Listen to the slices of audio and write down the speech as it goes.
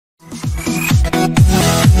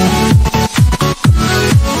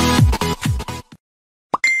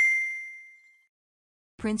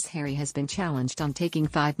Prince Harry has been challenged on taking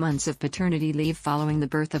 5 months of paternity leave following the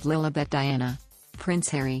birth of Lilibet Diana. Prince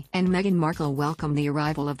Harry and Meghan Markle welcomed the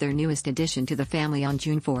arrival of their newest addition to the family on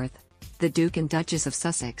June 4. The Duke and Duchess of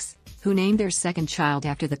Sussex, who named their second child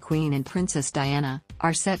after the Queen and Princess Diana,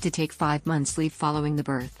 are set to take 5 months leave following the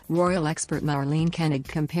birth. Royal expert Marlene Koenig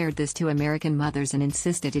compared this to American mothers and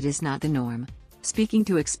insisted it is not the norm. Speaking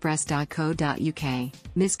to Express.co.uk,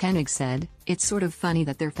 Ms. Koenig said, "It's sort of funny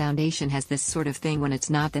that their foundation has this sort of thing when it's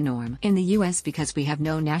not the norm in the US because we have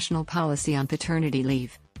no national policy on paternity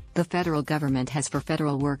leave. The federal government has for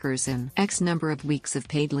federal workers an X number of weeks of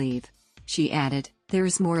paid leave." She added, "There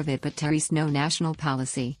is more of it but there's no national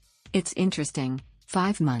policy. It's interesting,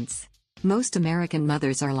 5 months. Most American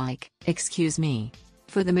mothers are like, excuse me.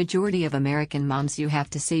 For the majority of American moms you have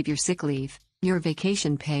to save your sick leave, your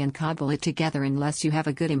vacation pay and cobble it together unless you have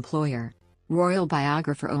a good employer." Royal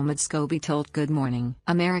biographer Omid Scobie told Good Morning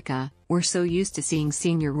America, "We're so used to seeing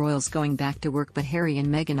senior royals going back to work, but Harry and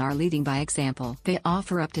Meghan are leading by example. They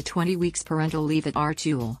offer up to 20 weeks parental leave at our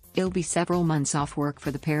chil. It'll be several months off work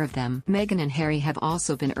for the pair of them." Meghan and Harry have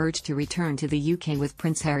also been urged to return to the UK with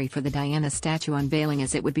Prince Harry for the Diana statue unveiling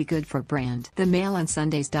as it would be good for brand. The Mail on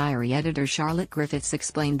Sunday's diary editor Charlotte Griffiths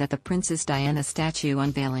explained that the Princess Diana statue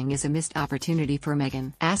unveiling is a missed opportunity for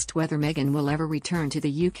Meghan. Asked whether Meghan will ever return to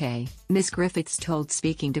the UK, Ms. Griffiths told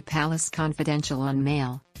Speaking to Palace Confidential on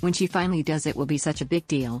Mail, "When she finally does it will be such a big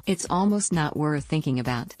deal. It's almost not worth thinking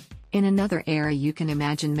about." In another era you can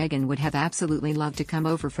imagine Meghan would have absolutely loved to come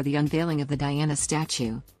over for the unveiling of the Diana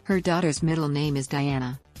statue. Her daughter's middle name is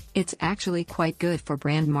Diana. It's actually quite good for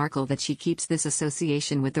brand Markle that she keeps this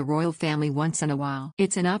association with the royal family once in a while.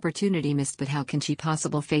 It's an opportunity missed, but how can she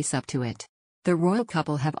possibly face up to it? The royal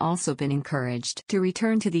couple have also been encouraged to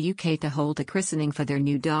return to the UK to hold a christening for their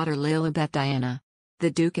new daughter Lilibet Diana.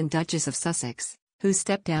 The Duke and Duchess of Sussex, who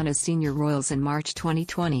stepped down as senior royals in March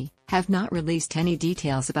 2020, have not released any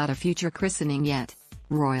details about a future christening yet.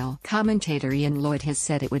 Royal commentator Ian Lloyd has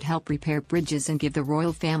said it would help repair bridges and give the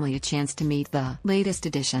royal family a chance to meet the latest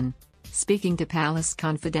addition. Speaking to Palace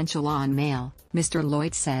Confidential on Mail, Mr.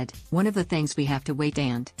 Lloyd said, "One of the things we have to wait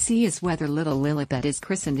and see is whether little Lilibet is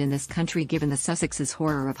christened in this country given the Sussexes'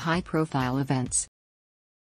 horror of high-profile events.